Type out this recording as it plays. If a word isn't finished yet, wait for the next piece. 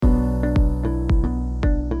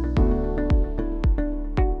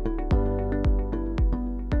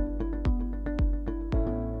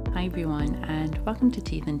welcome to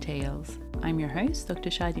Teeth and Tails. I'm your host, Dr.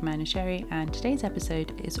 Shadi Manasheri, and today's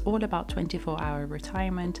episode is all about 24-hour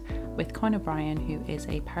retirement with Conor Bryan, who is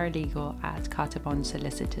a paralegal at Carter Bond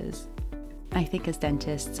Solicitors. I think as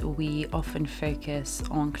dentists, we often focus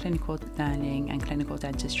on clinical learning and clinical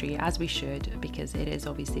dentistry, as we should, because it is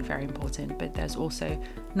obviously very important, but there's also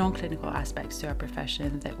non-clinical aspects to our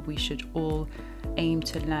profession that we should all aim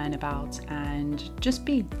to learn about and just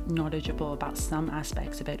be knowledgeable about some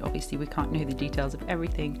aspects of it. Obviously, we can't know the details of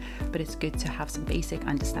everything, but it's good to have some basic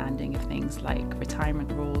understanding of things like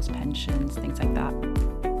retirement rules, pensions, things like that.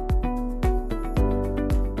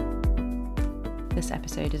 This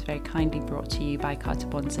episode is very kindly brought to you by Carter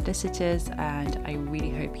Bond Solicitors, and I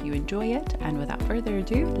really hope you enjoy it. And without further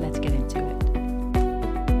ado, let's get into it.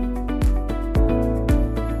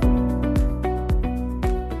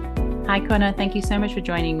 Hi Conor, thank you so much for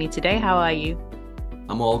joining me today. How are you?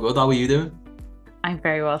 I'm all good. How are you doing? I'm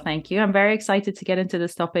very well, thank you. I'm very excited to get into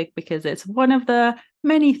this topic because it's one of the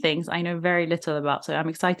many things I know very little about, so I'm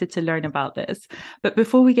excited to learn about this. But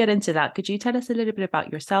before we get into that, could you tell us a little bit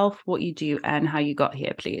about yourself, what you do, and how you got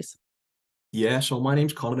here, please? Yeah, so my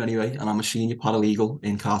name's Conor anyway, and I'm a senior paralegal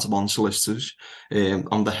in Carter Bond Solicitors.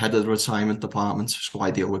 I'm the head of the retirement department, so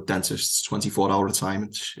I deal with dentists, 24-hour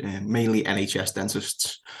retirement, mainly NHS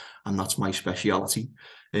dentists, and that's my speciality.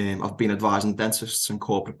 I've been advising dentists and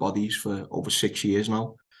corporate bodies for over 6 years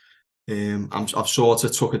now. I've sort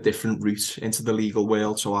of took a different route into the legal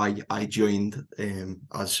world. So I joined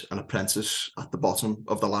as an apprentice at the bottom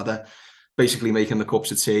of the ladder, basically making the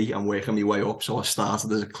cups of tea and working my way up. So I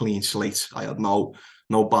started as a clean slate. I had no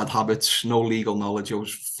bad habits, no legal knowledge. I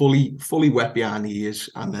was fully wet behind the ears.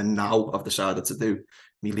 And then now I've decided to do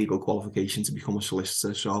my legal qualification to become a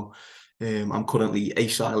solicitor. So I'm currently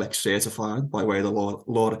ASILEX certified by way of the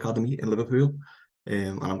Law Academy in Liverpool.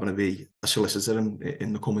 And I'm going to be a solicitor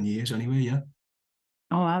in the coming years anyway, yeah.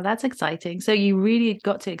 Oh, wow, that's exciting. So you really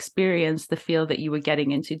got to experience the field that you were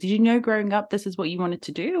getting into. Did you know growing up this is what you wanted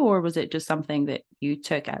to do, or was it just something that you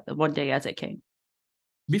took at one day as it came?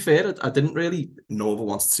 To be fair, I didn't really know if I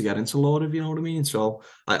wanted to get into law, if you know what I mean. So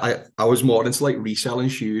I was more into like reselling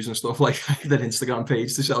shoes and stuff. Like I had an Instagram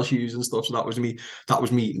page to sell shoes and stuff. So that was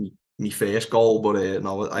me my first goal, but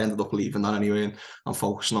no, I ended up leaving that anyway, and I'm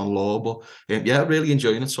focusing on law. But yeah, really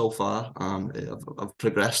enjoying it so far. I've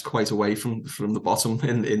progressed quite away from the bottom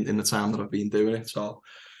in the time that I've been doing it. So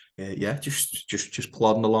yeah, just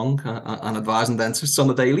plodding along and advising dentists on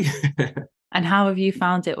the daily. And how have you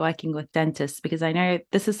found it working with dentists? Because I know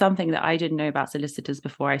this is something that I didn't know about solicitors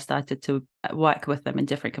before I started to work with them in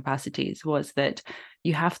different capacities, was that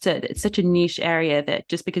you have to, it's such a niche area that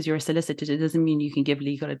just because you're a solicitor, it doesn't mean you can give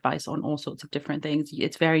legal advice on all sorts of different things.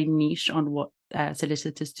 It's very niche on what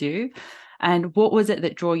solicitors do. And what was it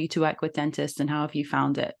that drew you to work with dentists, and how have you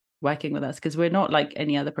found it working with us? Because we're not like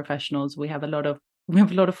any other professionals. We have a lot of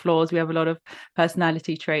flaws. We have a lot of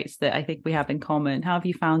personality traits that I think we have in common. How have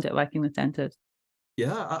you found it working with dentists?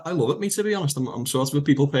 Yeah, I love it, me, to be honest. I'm sort of a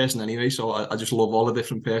people person anyway, so I just love all the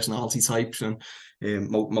different personality types. And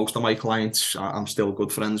most of my clients I'm still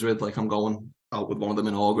good friends with. Like I'm going out with one of them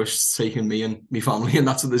in August, taking me and my family and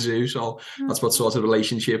that's at the zoo. So that's what sort of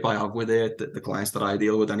relationship I have with the clients that I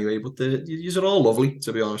deal with anyway. But yous are all lovely,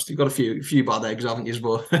 to be honest. You've got a few bad eggs, haven't you?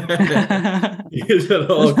 But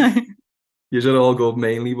Yous are all good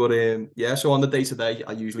mainly, but yeah, so on the day-to-day,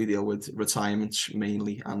 I usually deal with retirements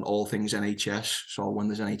mainly and all things NHS. So when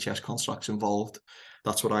there's NHS contracts involved,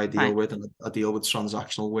 that's what I deal with. And I deal with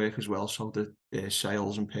transactional work as well. So the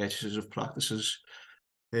sales and purchases of practices.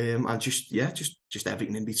 And just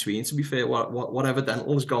everything in between, to be fair. Whatever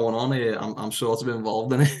dental is going on here, I'm sort of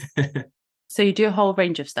involved in it. So you do a whole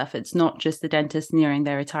range of stuff. It's not just the dentists nearing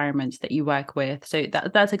their retirement that you work with. So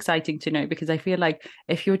that's exciting to know, because I feel like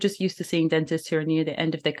if you're just used to seeing dentists who are near the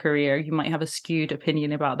end of their career, you might have a skewed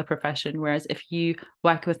opinion about the profession. Whereas if you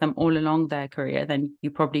work with them all along their career, then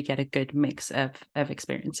you probably get a good mix of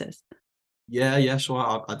experiences. Yeah. So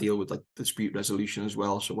I deal with like dispute resolution as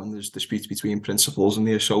well. So when there's disputes between principals and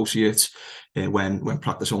the associates, when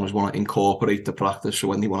practice owners want to incorporate the practice, so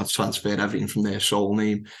when they want to transfer everything from their sole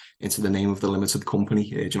name into the name of the limited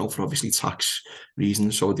company, for obviously tax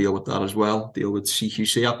reasons. So I deal with that as well. Deal with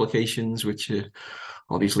CQC applications, which are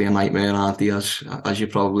obviously a nightmare, aren't they, as you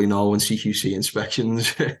probably know, and CQC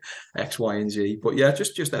inspections, X, Y, and Z. But yeah,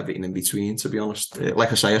 just everything in between, to be honest.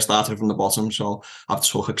 Like I say, I started from the bottom, so I've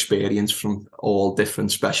took experience from all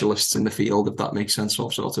different specialists in the field, if that makes sense. So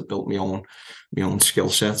I've sort of built my own skill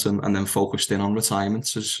set and then focused in on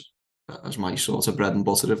retirements as my sort of bread and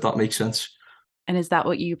butter, if that makes sense. And is that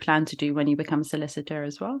what you plan to do when you become a solicitor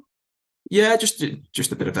as well? Yeah, just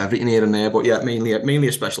a bit of everything here and there, but yeah, mainly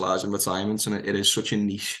I specialise in retirement, and it is such a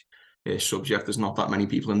niche subject. There's not that many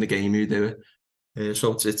people in the game who do it,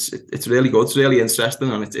 so it's really good. It's really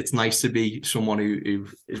interesting, and it's nice to be someone who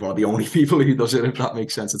is one of the only people who does it. If that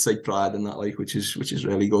makes sense, to take pride in that, like, which is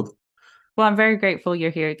really good. Well, I'm very grateful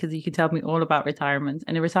you're here because you can tell me all about retirement.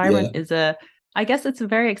 And Yeah, retirement is I guess it's a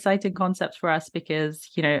very exciting concept for us because,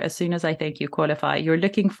 as soon as I think you qualify, you're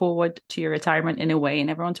looking forward to your retirement in a way. And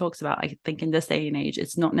everyone talks about, I think in this day and age,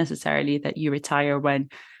 it's not necessarily that you retire when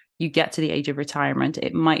you get to the age of retirement.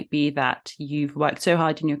 It might be that you've worked so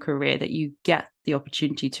hard in your career that you get the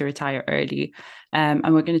opportunity to retire early. And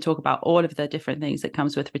we're going to talk about all of the different things that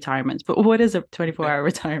comes with retirement. But what is a 24-hour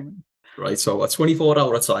retirement? right. So a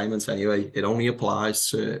 24-hour retirement, anyway, it only applies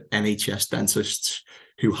to NHS dentists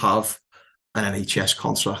who have an NHS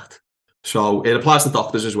contract. So it applies to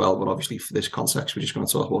doctors as well, but obviously for this context, we're just going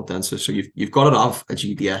to talk about dentists. So you've got to have a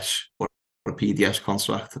GDS or a PDS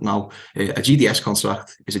contract. Now, a GDS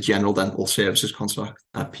contract is a general dental services contract.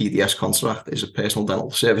 A PDS contract is a personal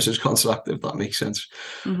dental services contract, if that makes sense.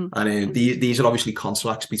 Mm-hmm. And these are obviously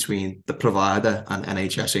contracts between the provider and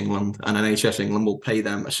NHS England. And NHS England will pay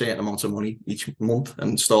them a certain amount of money each month in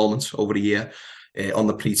instalments over the year on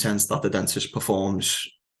the pretense that the dentist performs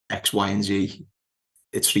X, Y, and Z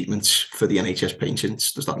treatments for the NHS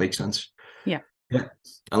patients. Does that make sense? Yeah. Yeah.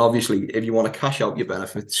 And obviously, if you want to cash out your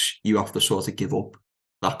benefits, you have to sort of give up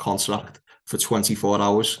that contract for 24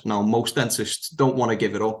 hours. Now, most dentists don't want to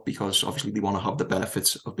give it up because obviously they want to have the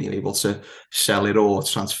benefits of being able to sell it or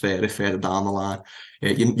transfer it further down the line.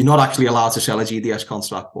 You're not actually allowed to sell a GDS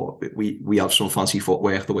contract, but we have some fancy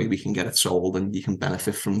footwork the way we can get it sold, and you can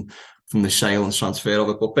benefit from the sale and transfer of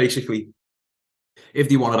it. But basically, if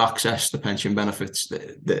they wanted access to pension benefits,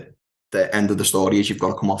 the end of the story is you've got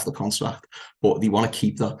to come off the contract, but they want to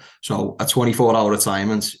keep that. So a 24-hour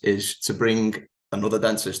retirement is to bring another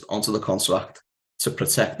dentist onto the contract to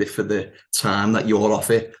protect it for the time that you're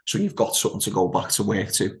off it, so you've got something to go back to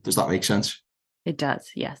work to. Does that make sense? It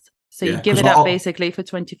does, yes. So Yeah, you give it up basically for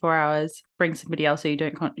 24 hours, bring somebody else so you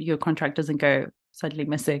don't your contract doesn't go suddenly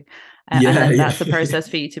missing. And then that's the process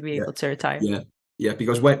for you to be able to retire. Yeah,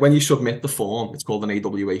 because when you submit the form, it's called an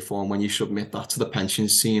AWA form. When you submit that to the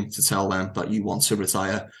pensions team to tell them that you want to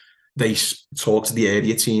retire, they talk to the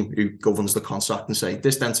area team who governs the contract and say,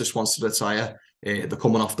 this dentist wants to retire. They're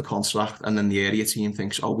coming off the contract, and then the area team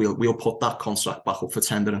thinks, oh, we'll put that contract back up for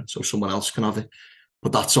tendering so someone else can have it.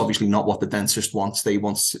 But that's obviously not what the dentist wants. They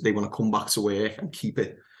want to come back to work and keep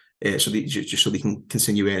it. So they can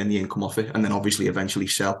continue earning the income off it, and then obviously eventually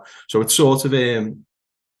sell. So it's sort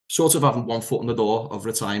of having one foot in the door of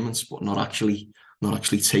retirement, but not actually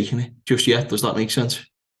taking it just yet. Does that make sense?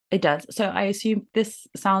 It does. So I assume this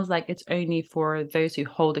sounds like it's only for those who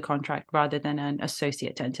hold a contract rather than an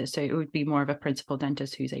associate dentist. So it would be more of a principal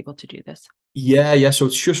dentist who's able to do this. Yeah. So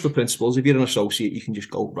it's just for principals. If you're an associate, you can just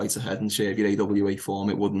go right ahead and serve your AWA form.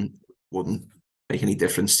 It wouldn't make any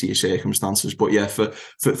difference to your circumstances. But yeah, for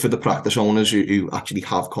the practice owners who actually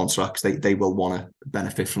have contracts, they will want to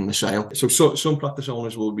benefit from the sale. So some practice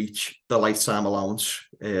owners will reach the lifetime allowance,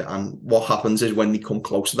 and what happens is when they come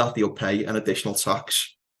close to that, they'll pay an additional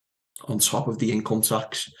tax on top of the income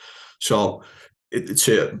tax. So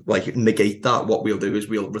to like negate that, what we'll do is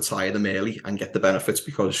we'll retire them early and get the benefits,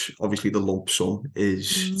 because obviously the lump sum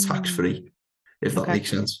is tax-free, if that makes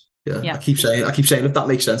sense. Yeah. I keep saying if that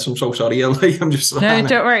makes sense. I'm so sorry. I'm just no,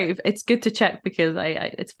 don't worry. It's good to check because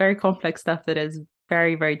it's very complex stuff that is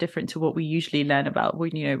very, very different to what we usually learn about.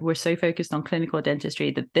 We're so focused on clinical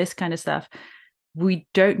dentistry that this kind of stuff we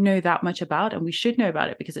don't know that much about, and we should know about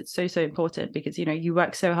it because it's so important, because you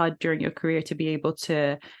work so hard during your career to be able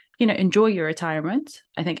to enjoy your retirement.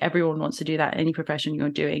 I think everyone wants to do that. Any profession you're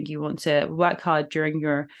doing, you want to work hard during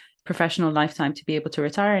your professional lifetime to be able to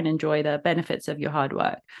retire and enjoy the benefits of your hard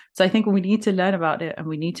work. So I think we need to learn about it and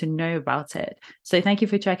we need to know about it. So thank you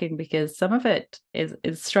for checking, because some of it is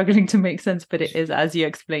struggling to make sense, but it is as you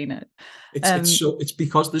explain it. It's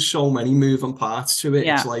because there's so many moving parts to it.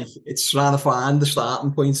 Yeah. It's like it's trying to find the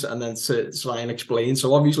starting point and then to try and explain.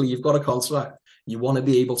 So obviously you've got a contract. You want to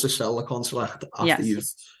be able to sell the contract after you've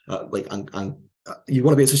you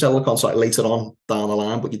want to be able to sell the contract later on down the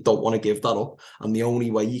line, but you don't want to give that up. And the only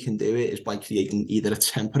way you can do it is by creating either a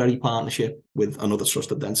temporary partnership with another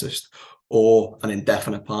trusted dentist or an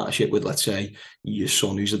indefinite partnership with, let's say, your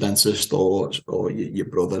son who's a dentist or your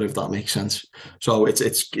brother, if that makes sense. So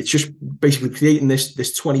it's just basically creating this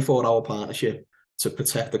 24-hour partnership to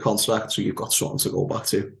protect the contract, so you've got something to go back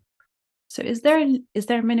to. So is there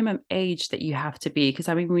a minimum age that you have to be? Because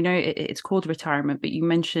I mean, we know it's called retirement, but you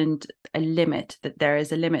mentioned a limit, that there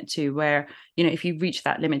is a limit to where, if you reach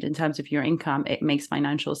that limit in terms of your income, it makes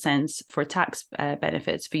financial sense for tax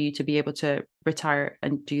benefits for you to be able to retire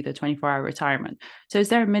and do the 24-hour retirement. So is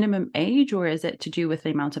there a minimum age, or is it to do with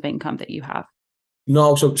the amount of income that you have?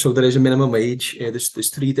 No, so there is a minimum wage.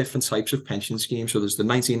 There's three different types of pension schemes. So there's the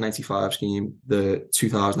 1995 scheme, the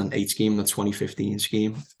 2008 scheme, and the 2015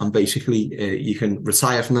 scheme. And basically, you can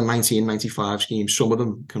retire from the 1995 scheme. Some of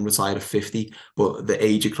them can retire at 50, but the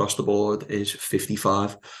age across the board is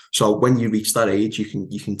 55. So when you reach that age, you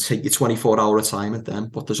can take your 24-hour retirement then,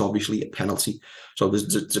 but there's obviously a penalty. So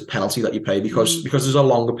there's a penalty that you pay because there's a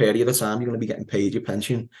longer period of time you're going to be getting paid your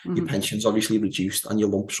pension. Your pension's obviously reduced and your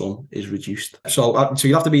lump sum is reduced. So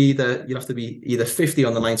you have to be either 50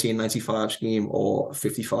 on the 1995 scheme or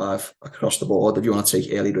 55 across the board if you want to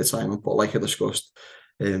take early retirement. But like I discussed,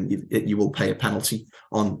 you will pay a penalty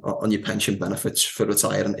on your pension benefits for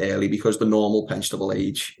retiring early, because the normal pensionable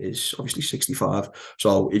age is obviously 65.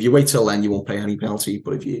 So if you wait till then, you won't pay any penalty.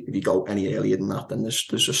 But if you go any earlier than that, then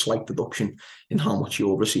there's a slight deduction in how much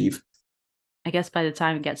you'll receive. I guess by the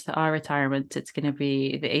time it gets to our retirement, it's going to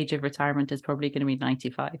be, the age of retirement is probably going to be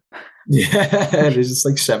 95. Yeah, it is. It's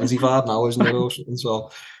like 75 now, isn't it? Or something?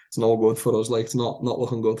 So it's no good for us. Like, it's not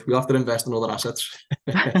looking good. We have to invest in other assets.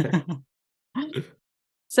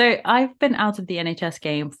 So I've been out of the NHS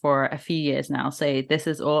game for a few years now. So this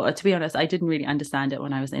is all, to be honest, I didn't really understand it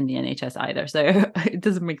when I was in the NHS either. So it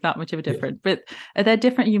doesn't make that much of a difference. Yeah. But are there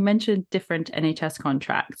different, you mentioned different NHS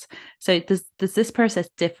contracts. So does this process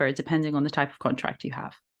differ depending on the type of contract you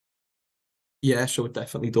have? Yeah, so it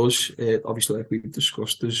definitely does. Obviously, like we've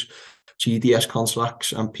discussed, there's GDS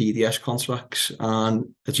contracts and PDS contracts. And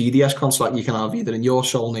a GDS contract you can have either in your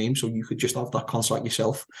sole name, so you could just have that contract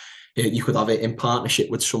yourself. You could have it in partnership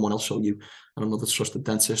with someone else, so you and another trusted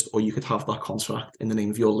dentist, or you could have that contract in the name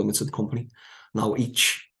of your limited company. Now,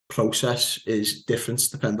 each process is different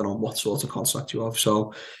depending on what sort of contract you have.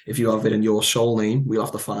 So if you have it in your sole name, we'll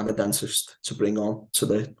have to find a dentist to bring on to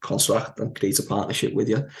the contract and create a partnership with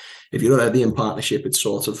you. If you're already in partnership, it's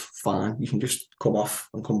sort of fine. You can just come off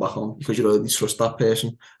and come back on because you already trust that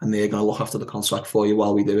person and they're going to look after the contract for you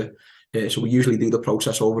while we do it. So we usually do the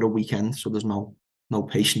process over a weekend, so there's no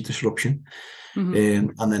patient disruption.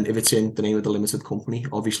 And then if it's in the name of the limited company,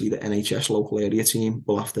 obviously the NHS local area team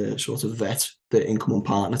will have to sort of vet the incoming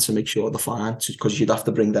partner to make sure they're fine, because you'd have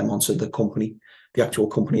to bring them onto the company, the actual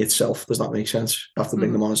company itself. Does that make sense? You have to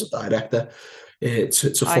bring them on as a director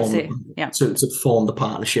to form the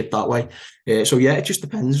partnership that way. So yeah, it just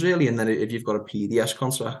depends really. And then if you've got a PDS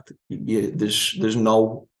contract, there's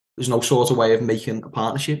no sort of way of making a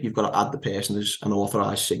partnership. You've got to add the person as an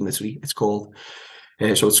authorised signatory, it's called.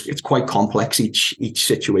 So it's quite complex. Each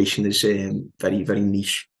situation is very, very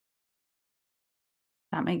niche.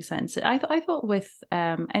 That makes sense. I thought with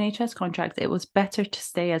NHS contracts, it was better to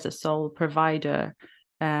stay as a sole provider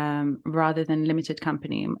rather than limited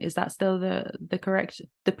company. Is that still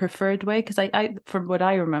the preferred way? Because I from what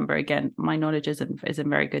I remember, again, my knowledge isn't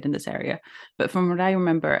very good in this area, but from what I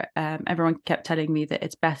remember, everyone kept telling me that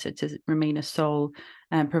it's better to remain a sole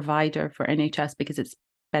provider for NHS because it's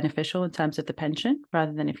beneficial in terms of the pension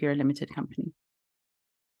rather than if you're a limited company.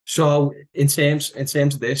 So in terms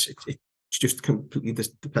of this, it just completely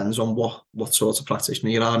depends on what sort of practitioner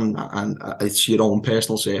you're and it's your own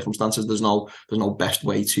personal circumstances. There's no best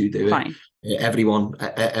way to do it. Fine. Everyone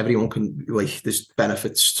can, like, there's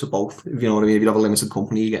benefits to both. If you know what I mean. If you have a limited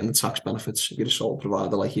company, you're getting the tax benefits. If you're a sole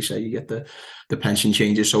provider, like you say, you get the pension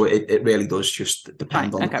changes. So it really does just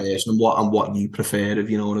depend on the person and what you prefer, if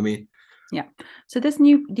you know what I mean. Yeah. So the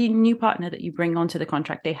new partner that you bring onto the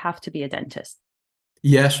contract, they have to be a dentist.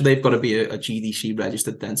 Yeah, so they've got to be a GDC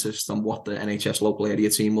registered dentist, and what the NHS local area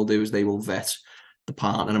team will do is they will vet the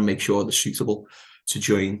partner and make sure they're suitable to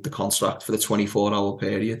join the contract for the 24-hour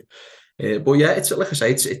period. But yeah, it's like I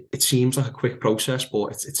say, it seems like a quick process,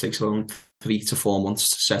 but it takes around 3 to 4 months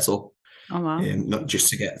to set up. Oh wow! Not just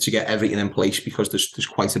to get everything in place, because there's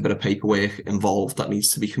quite a bit of paperwork involved that needs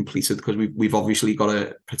to be completed, because we've obviously got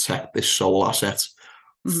to protect this sole asset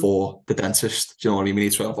for the dentist. Do you know what I mean? We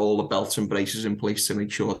need to have all the belts and braces in place to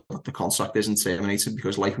make sure that the contract isn't terminated,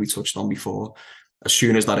 because like we touched on before, as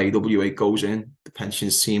soon as that AWA goes in, the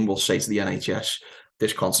pensions team will say to the NHS,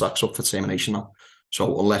 this contract's up for termination now.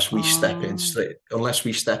 So unless we step in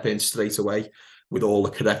straight away with all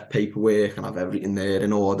the correct paperwork and have everything there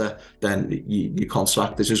in order, then your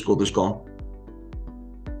contract is as good as gone.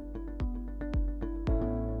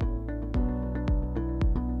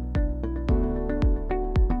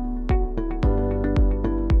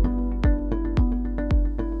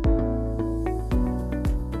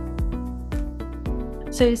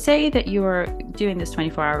 So say that you're doing this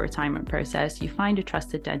 24-hour retirement process, you find a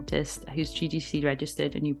trusted dentist who's GDC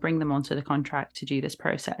registered and you bring them onto the contract to do this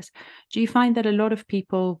process. Do you find that a lot of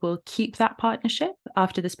people will keep that partnership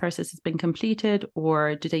after this process has been completed,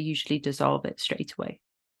 or do they usually dissolve it straight away?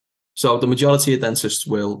 So the majority of dentists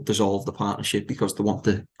will dissolve the partnership because they want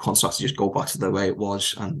the contract to just go back to the way it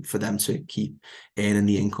was and for them to keep earning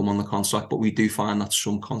the income on the contract. But we do find that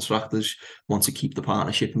some contractors want to keep the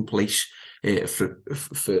partnership in place for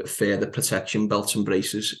further protection, belts and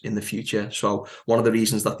braces in the future. So one of the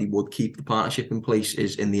reasons that they would keep the partnership in place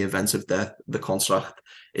is in the event of death, the contract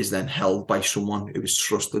is then held by someone who is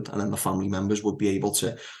trusted, and then the family members would be able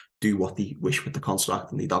to do what they wish with the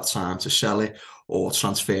contract, and they'd have time to sell it or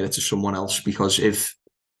transfer it to someone else. Because if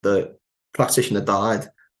the practitioner died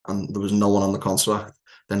and there was no one on the contract,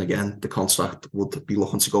 then again, the contract would be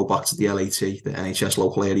looking to go back to the LAT, the NHS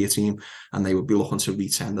local area team, and they would be looking to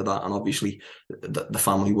retender that. And obviously, the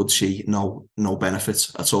family would see no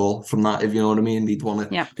benefits at all from that, if you know what I mean. They'd want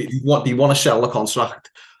to, they want to sell the contract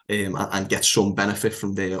and get some benefit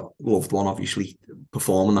from their loved one, obviously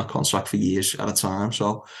performing that contract for years at a time.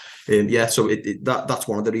 So, so that's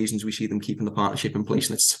one of the reasons we see them keeping the partnership in place,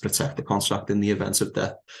 and it's to protect the contract in the event of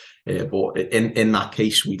death. But in that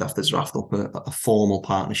case, we'd have to draft up a formal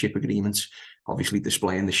partnership agreement, obviously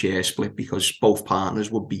displaying the share split, because both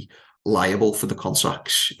partners would be liable for the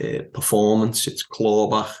contract's performance, its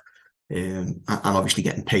clawback, and obviously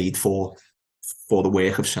getting paid for the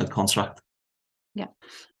work of said contract. Yeah.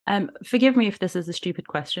 Forgive me if this is a stupid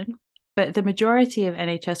question, but the majority of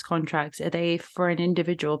NHS contracts, are they for an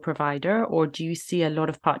individual provider, or do you see a lot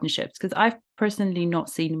of partnerships? Because I've personally not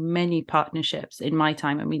seen many partnerships in my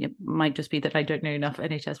time. I mean, it might just be that I don't know enough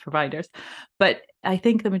NHS providers, but I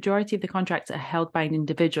think the majority of the contracts are held by an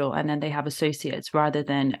individual and then they have associates rather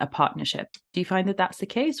than a partnership. Do you find that that's the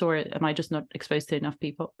case, or am I just not exposed to enough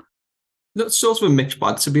people? That's sort of a mixed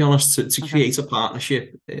bag, to be honest. To create a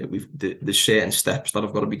partnership, there's certain steps that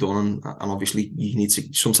have got to be done, and obviously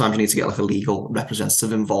sometimes you need to get like a legal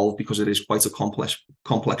representative involved, because it is quite a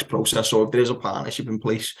complex process. So if there is a partnership in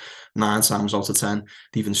place, 9 times out of 10,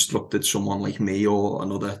 they've instructed someone like me or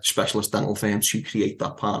another specialist dental firm to create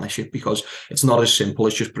that partnership, because it's not as simple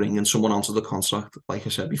as just bringing someone onto the contract. Like I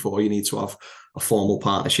said before, you need to have a formal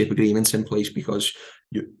partnership agreement in place, because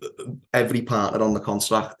every partner on the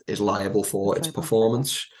contract is liable for its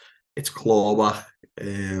performance, its clawback,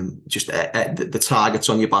 just the targets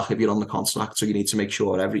on your back if you're on the contract. So you need to make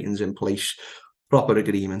sure everything's in place, proper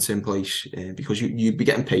agreements in place, because you'd be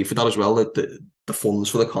getting paid for that as well. That the funds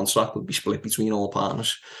for the contract would be split between all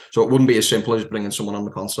partners. So it wouldn't be as simple as bringing someone on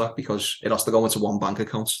the contract, because it has to go into one bank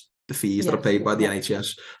account, the fees that are paid by the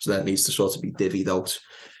NHS. So that needs to sort of be divvied out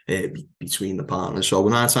between the partners. So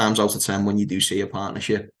 9 times out of 10, when you do see a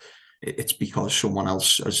partnership, it's because someone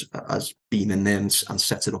else has been in there and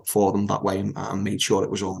set it up for them that way, and made sure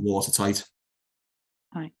it was all watertight.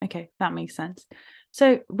 Right. Okay, that makes sense.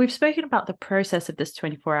 So we've spoken about the process of this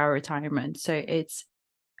 24-hour retirement. So it's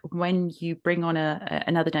when you bring on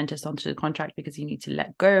another dentist onto the contract, because you need to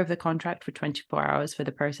let go of the contract for 24 hours for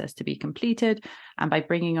the process to be completed. And by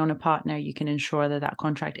bringing on a partner, you can ensure that that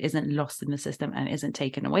contract isn't lost in the system and isn't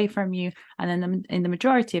taken away from you. And then in the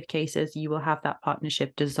majority of cases, you will have that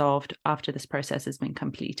partnership dissolved after this process has been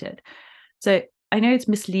completed. So I know it's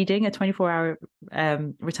misleading. A 24-hour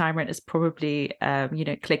retirement is probably,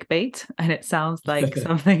 clickbait, and it sounds like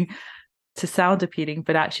something to sound appealing,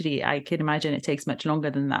 but actually I can imagine it takes much longer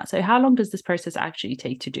than that. So how long does this process actually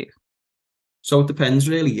take to do? So it depends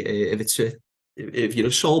really. If you're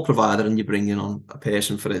a sole provider and you're bringing on a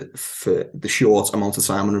person for the short amount of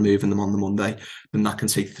time and removing them on the Monday, then that can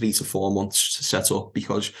take 3 to 4 months to set up.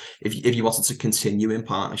 Because if you wanted to continue in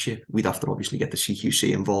partnership, we'd have to obviously get the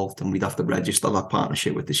CQC involved, and we'd have to register that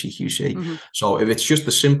partnership with the CQC. Mm-hmm. So if it's just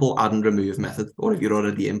the simple add and remove method, or if you're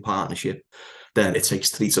already in partnership, then it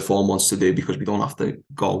takes 3 to 4 months to do, because we don't have to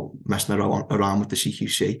go messing around with the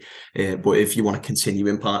CQC. But if you want to continue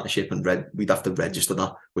in partnership, and we'd have to register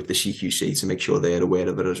that with the CQC to make sure they're aware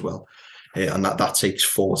of it as well. And that takes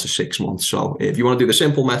 4 to 6 months. So if you want to do the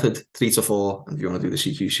simple method, 3 to 4, and if you want to do the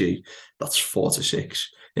CQC, that's 4 to 6.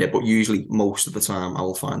 But usually, most of the time, I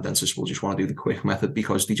will find dentists will just want to do the quick method,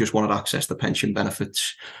 because they just want to access the pension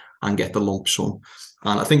benefits and get the lump sum.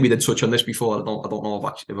 And I think we did touch on this before. I don't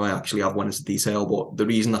know if I actually have went into detail, but the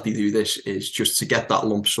reason that they do this is just to get that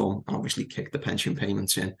lump sum and obviously kick the pension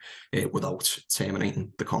payments in without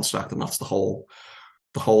terminating the contract. And that's the whole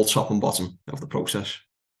top and bottom of the process.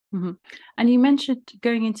 Mm-hmm. And you mentioned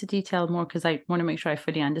going into detail more, because I want to make sure I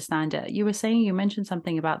fully understand it. You mentioned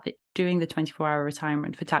something about doing the 24-hour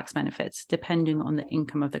retirement for tax benefits, depending on the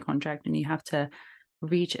income of the contract, and you have to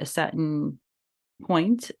reach a certain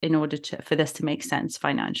point in order for this to make sense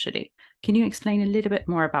financially. Can you explain a little bit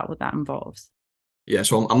more about what that involves? Yeah,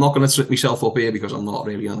 so I'm not going to trip myself up here because I'm not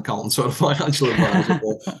really an accountant or a financial advisor,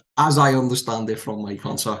 but as I understand it from my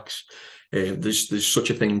contacts, there's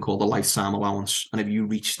such a thing called a lifetime allowance, and if you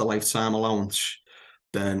reach the lifetime allowance,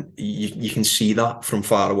 then you can see that from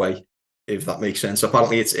far away, if that makes sense.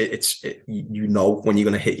 Apparently, it's you know when you're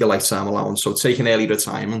going to hit your lifetime allowance. So taking early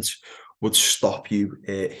retirement would stop you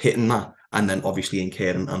hitting that, and then obviously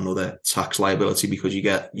incurring another tax liability because you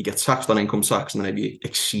get taxed on income tax, and then if you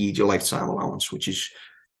exceed your lifetime allowance, which is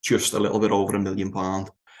just a little bit over £1 million,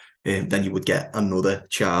 then you would get another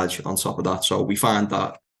charge on top of that. So we find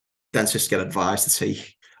that dentists get advised to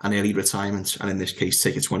take an early retirement, and in this case,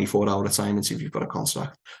 take a 24-hour retirement if you've got a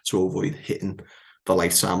contract, to avoid hitting the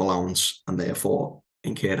lifetime allowance and therefore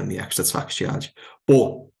incurring the extra tax charge.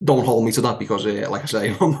 But don't hold me to that because, like I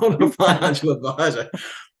say, I'm not a financial advisor.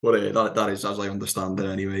 But that is as I understand it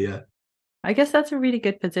anyway, yeah. I guess that's a really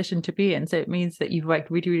good position to be in. So it means that you've worked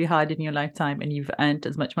really, really hard in your lifetime and you've earned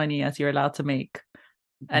as much money as you're allowed to make.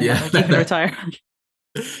 And you can retire.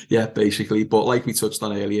 Yeah, basically. But like we touched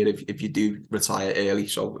on earlier, if you do retire early,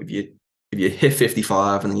 so if you hit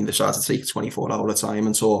 55 and then you decide to take a 24-hour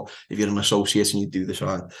retirement, or if you're an associate and you do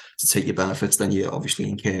decide to take your benefits, then you obviously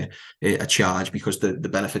incur a charge because the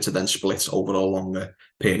benefits are then split over a longer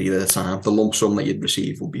period of time. The lump sum that you'd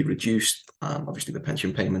receive will be reduced, and obviously the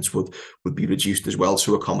pension payments would be reduced as well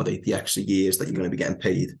to accommodate the extra years that you're going to be getting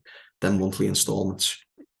paid then monthly installments.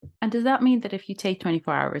 And does that mean that if you take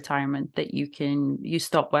 24-hour retirement that you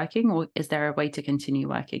stop working, or is there a way to continue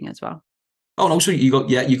working as well? Oh no, so you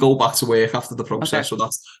go back to work after the process. Okay. So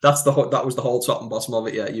that was the whole top and bottom of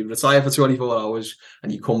it. Yeah, you retire for 24 hours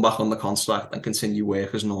and you come back on the contract and continue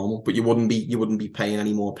work as normal. But you wouldn't be paying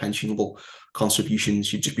any more pensionable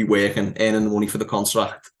contributions. You'd just be working, earning the money for the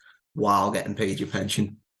contract while getting paid your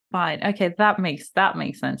pension. Fine. Okay, that makes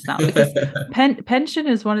sense now, because pension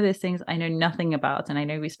is one of those things I know nothing about, and I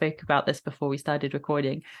know we spoke about this before we started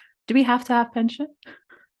recording. Do we have to have pension?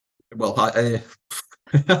 Well,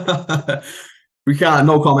 we can't.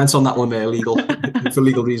 No comments on that one. There, legal for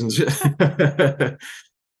legal reasons.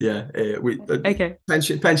 Yeah, okay.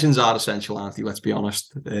 Pensions are essential, aren't they? Let's be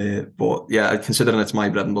honest. But yeah, considering it's my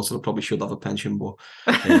bread and butter, I probably should have a pension. But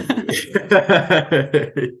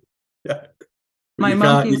yeah. My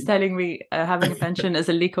mum keeps telling me having a pension is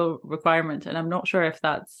a legal requirement, and I'm not sure if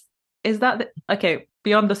okay,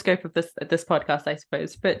 beyond the scope of this podcast, I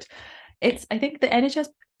suppose. But I think the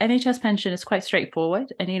NHS pension is quite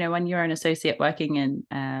straightforward, and when you're an associate working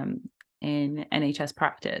in NHS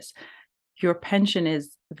practice, your pension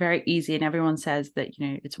is very easy, and everyone says that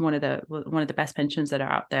it's one of the best pensions that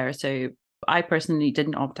are out there. So I personally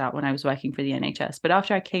didn't opt out when I was working for the NHS, but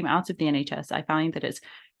after I came out of the NHS, I find that it's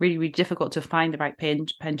really, really difficult to find the right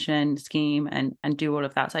pension scheme and do all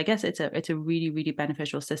of that. So I guess it's a really, really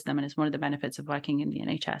beneficial system, and it's one of the benefits of working in the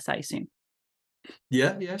NHS, I assume.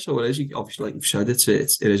 Yeah. So it is. Obviously, like you've said, it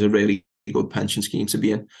is a really good pension scheme to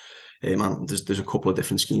be in. And there's a couple of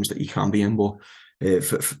different schemes that you can be in, but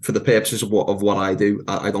for the purposes of what I do,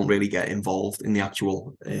 I don't really get involved in the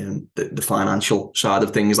actual the financial side of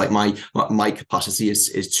things. Like my capacity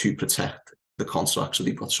is to protect the contract, so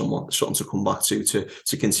they've got something to come back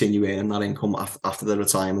to continue earning that income after the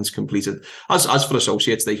retirement's completed. As for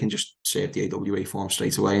associates, they can just serve the AWA form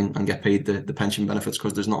straight away and get paid the pension benefits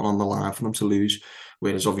because there's nothing on the line for them to lose.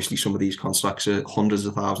 Whereas obviously some of these contracts are hundreds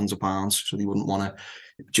of thousands of pounds, so they wouldn't want to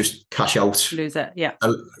just cash out, lose it, a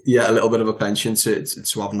little bit of a pension to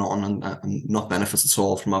have nothing and not benefit at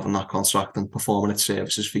all from having that contract and performing its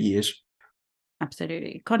services for years.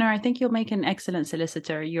 Absolutely. Connor, I think you'll make an excellent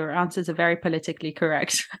solicitor. Your answers are very politically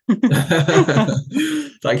correct.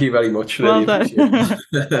 Thank you very much. Really appreciate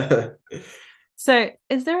it. So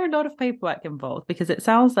is there a lot of paperwork involved? Because it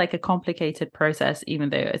sounds like a complicated process, even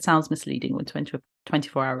though it sounds misleading with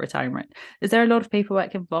 24-hour retirement. Is there a lot of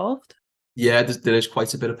paperwork involved? Yeah, there is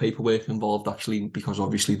quite a bit of paperwork involved, actually, because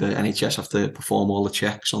obviously the NHS have to perform all the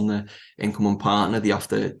checks on the income and partner. They have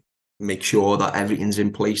to make sure that everything's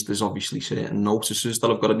in place. There's obviously certain notices that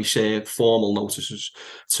have got to be served, formal notices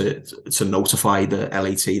to notify the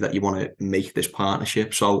LAT that you want to make this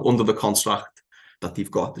partnership. So under the contract that they've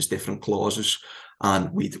got, there's different clauses, and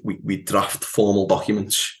we draft formal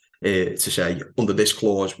documents to say under this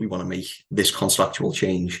clause we want to make this contractual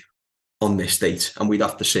change. on this date, and we'd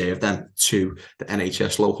have to serve them to the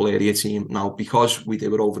NHS local area team. Now, because we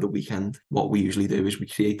do it over the weekend, what we usually do is we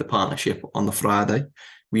create the partnership on the Friday.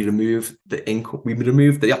 We remove the income. We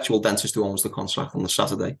remove the actual dentist who owns the contract on the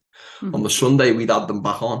Saturday. Mm-hmm. On the Sunday, we'd add them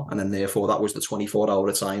back on, and then therefore that was the 24-hour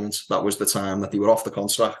retirement. That was the time that they were off the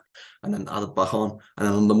contract, and then added back on. And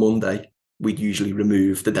then on the Monday, we'd usually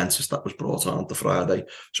remove the dentist that was brought on the Friday.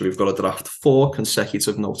 So we've got to draft 4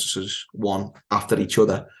 consecutive notices, one after each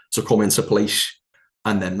other, to come into place,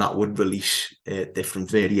 and then that would release different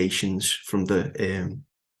variations from the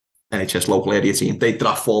NHS local area team. They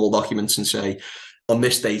draft formal documents and say, on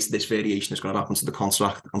this date, this variation is going to happen to the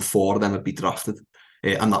contract, and 4 of them would be drafted,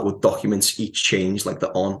 and that would document each change, like the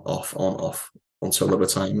on, off, until the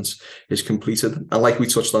retirement is completed. And like we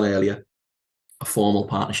touched on earlier, a formal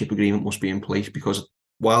partnership agreement must be in place, because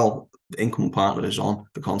while the income partner is on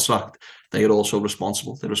the contract, they are also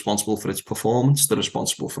responsible. They're responsible for its performance. They're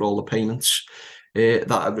responsible for all the payments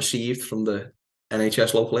that are received from the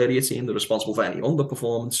NHS local area team. They're responsible for any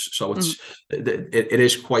underperformance. So it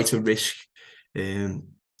is quite a risk.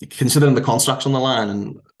 Considering the contracts on the line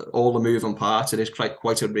and all the moving parts, it is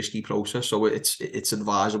quite a risky process. So it's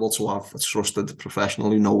advisable to have a trusted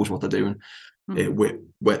professional who knows what they're doing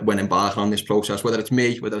when embarking on this process. Whether it's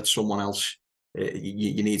me, whether it's someone else,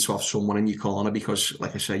 you need to have someone in your corner, because,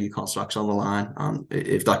 like I say, your contract's on the line, and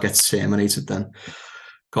if that gets terminated, then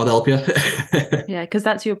God help you. Yeah, because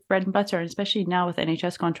that's your bread and butter, and especially now with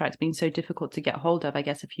NHS contracts being so difficult to get hold of. I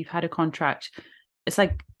guess if you've had a contract, it's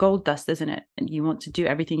like gold dust, isn't it? And you want to do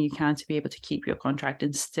everything you can to be able to keep your contract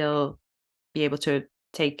and still be able to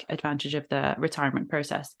take advantage of the retirement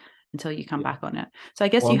process until you come back on it. So I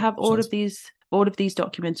guess you have all of these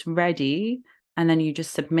documents ready, and then you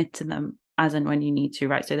just submit to them as and when you need to,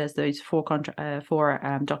 right? So there's those 4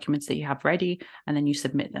 documents that you have ready, and then you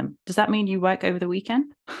submit them. Does that mean you work over the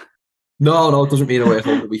weekend? No, it doesn't mean I work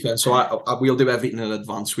over the weekend. So we'll do everything in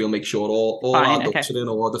advance. We'll make sure all our ducks are in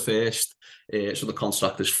order first. So the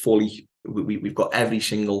contract is fully, we've got every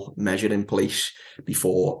single measure in place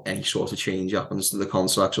before any sort of change happens to the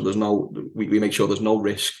contract. So we make sure there's no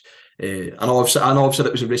risk. I know I've said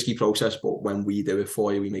it was a risky process, but when we do it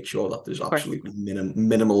for you, we make sure that there's absolutely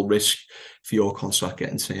minimal risk for your contract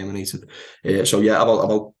getting terminated. So yeah,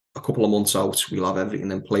 about a couple of months out, we'll have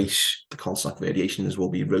everything in place. The contract variations will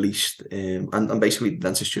be released, and basically the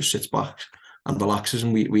dentist just sits back and relaxes,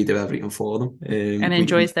 and we do everything for them. And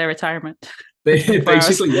enjoys their retirement.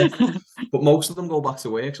 Basically, yeah. But most of them go back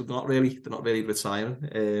to work, so they're not really retiring.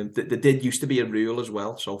 There did used to be a rule as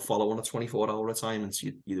well. So following a 24-hour retirement,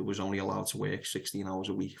 you was only allowed to work 16 hours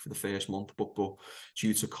a week for the first month. But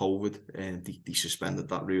due to COVID, they suspended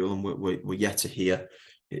that rule, and we're yet to hear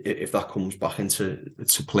if that comes back into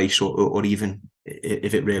place, or even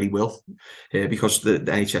if it really will, because the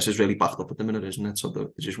NHS is really backed up at the minute, isn't it? So they're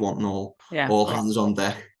just wanting all hands on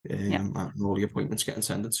deck, and all the appointments getting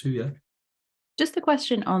tended to. Yeah. Just a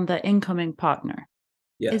question on the incoming partner.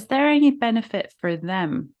 Yeah. Is there any benefit for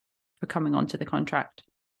them for coming onto the contract?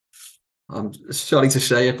 I'm sorry to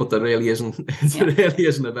say it, but there really isn't. There really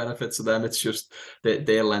isn't a benefit to them. It's just that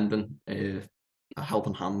they're lending a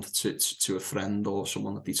helping hand to a friend or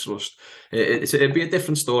someone that they trust. It'd be a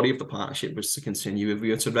different story if the partnership was to continue. If we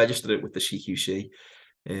were to register it with the CQC,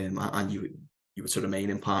 and you were to remain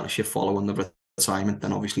in partnership following the retirement,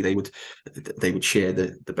 then obviously they would share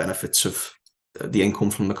the benefits of the income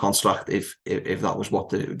from the contract if that was what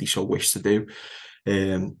they so wish to do.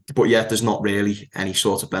 But yeah, there's not really any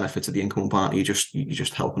sort of benefit to the income partner. You're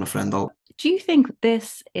just helping a friend out. Do you think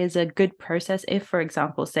this is a good process if, for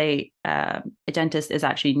example, say a dentist is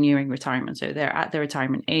actually nearing retirement, so they're at their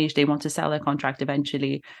retirement age, they want to sell their contract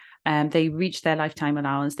eventually, they reach their lifetime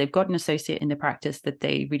allowance, they've got an associate in the practice that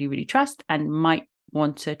they really, really trust and might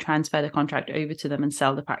want to transfer the contract over to them and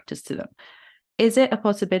sell the practice to them. Is it a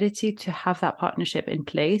possibility to have that partnership in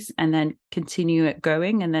place and then continue it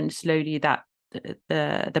going, and then slowly that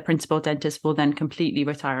the principal dentist will then completely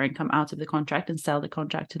retire and come out of the contract and sell the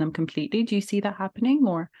contract to them completely? Do you see that happening?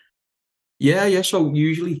 Or yeah. So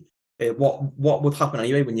usually what would happen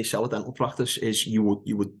anyway when you sell a dental practice is you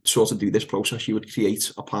would sort of do this process. You would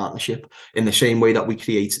create a partnership in the same way that we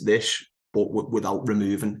create this, but without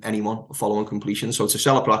removing anyone following completion. So to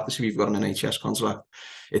sell a practice, if you've got an NHS contract,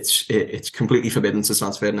 it's completely forbidden to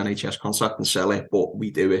transfer an NHS contract and sell it, but we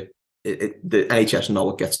do it. The NHS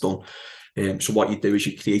know it gets done. So what you do is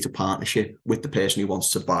you create a partnership with the person who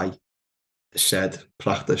wants to buy said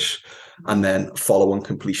practice, and then following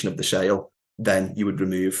completion of the sale, then you would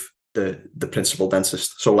remove the principal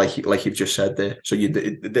dentist. So like you've just said there, so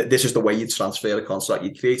this is the way you'd transfer a contract.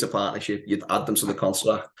 You'd create a partnership, you'd add them to the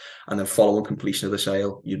contract, and then following completion of the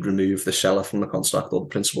sale, you'd remove the seller from the contract or the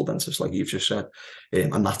principal dentist, like you've just said.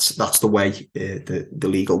 And that's the way the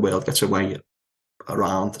legal world gets away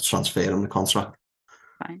around transferring the contract.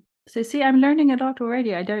 Fine. So see, I'm learning a lot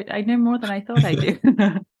already. I know more than I thought I do.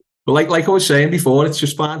 But like I was saying before, it's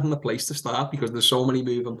just finding the place to start because there's so many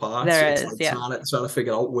moving parts. It's like trying to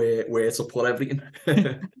figure out where to put everything.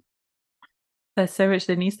 There's so much.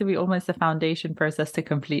 There needs to be almost a foundation process to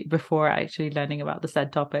complete before actually learning about the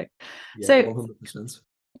said topic. Yeah, so 100%.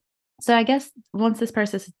 So I guess once this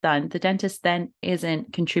process is done, the dentist then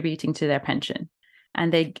isn't contributing to their pension.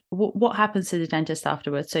 And what happens to the dentist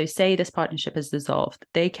afterwards? So say this partnership is dissolved,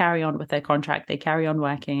 they carry on with their contract, they carry on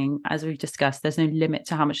working. As we've discussed, there's no limit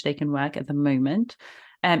to how much they can work at the moment.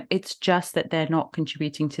 It's just that they're not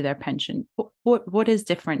contributing to their pension. What is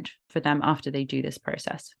different for them after they do this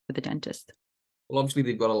process for the dentist? Well, obviously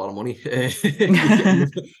they've got a lot of money. They're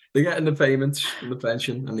getting the payments and the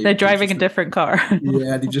pension, and they're driving a different car.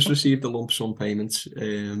 Yeah, they just received the lump sum payments,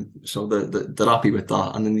 so they're happy with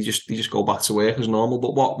that, and then they just go back to work as normal.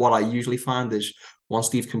 But what I usually find is once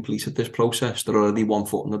they've completed this process, they're already 1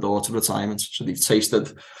 foot in the door to retirement. So they've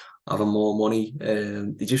tasted having more money,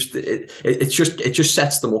 it just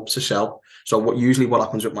sets them up to sell. So what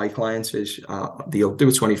happens with my clients is they'll do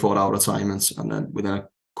a 24-hour retirement, and then within a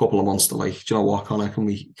couple of months they're like, do you know what, Connor, can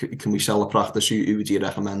we sell a practice? Who do you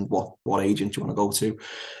recommend? What agent do you want to go to?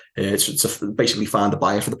 It's to basically find a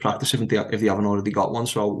buyer for the practice if they haven't already got one.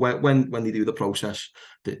 So when they do the process,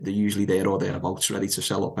 they're usually there or thereabouts, ready to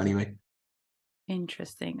sell up anyway.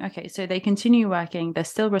 Interesting. Okay, so they continue working. They're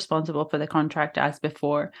still responsible for the contract as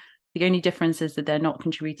before. The only difference is that they're not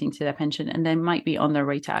contributing to their pension, and they might be on their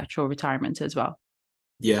way to actual retirement as well.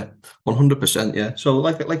 Yeah, 100%. Yeah. So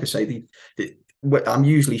like I say, I'm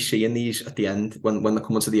usually seeing these at the end when they're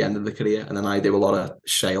coming to the end of the career, and then I do a lot of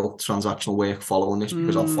sale transactional work following this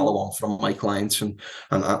because I'll follow on from my clients and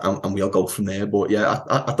we'll go from there. But yeah,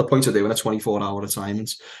 at the point of doing a 24-hour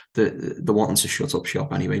retirement, they're wanting to shut up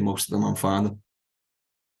shop anyway. Most of them, I'm finding.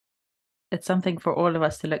 It's something for all of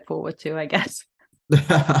us to look forward to, I guess.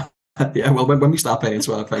 Yeah, well, when we start paying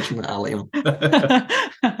to our pension, I'll let you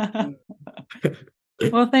know.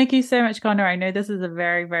 Well, thank you so much, Connor. I know this is a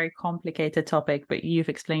very, very complicated topic, but you've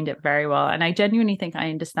explained it very well. And I genuinely think I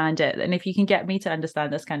understand it. And if you can get me to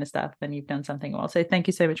understand this kind of stuff, then you've done something well. So thank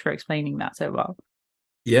you so much for explaining that so well.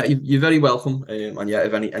 Yeah, you're very welcome. And yeah,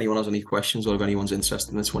 if anyone has any questions or if anyone's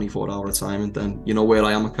interested in a 24-hour retirement, then you know where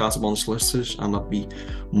I am at Carter Bond Solicitors, and I'd be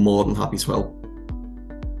more than happy to help.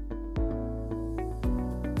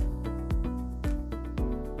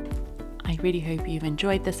 I really hope you've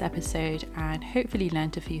enjoyed this episode and hopefully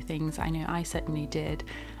learned a few things. I know I certainly did.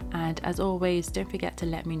 And as always, don't forget to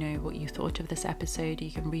let me know what you thought of this episode.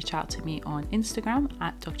 You can reach out to me on Instagram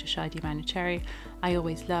at Dr. Shadi Manuchehri. I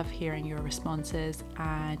always love hearing your responses.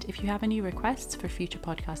 And if you have any requests for future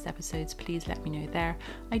podcast episodes, please let me know there.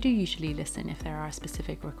 I do usually listen if there are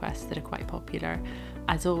specific requests that are quite popular.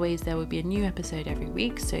 As always, there will be a new episode every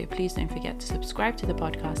week, so please don't forget to subscribe to the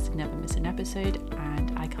podcast to never miss an episode.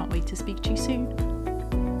 And I can't wait to speak to you soon.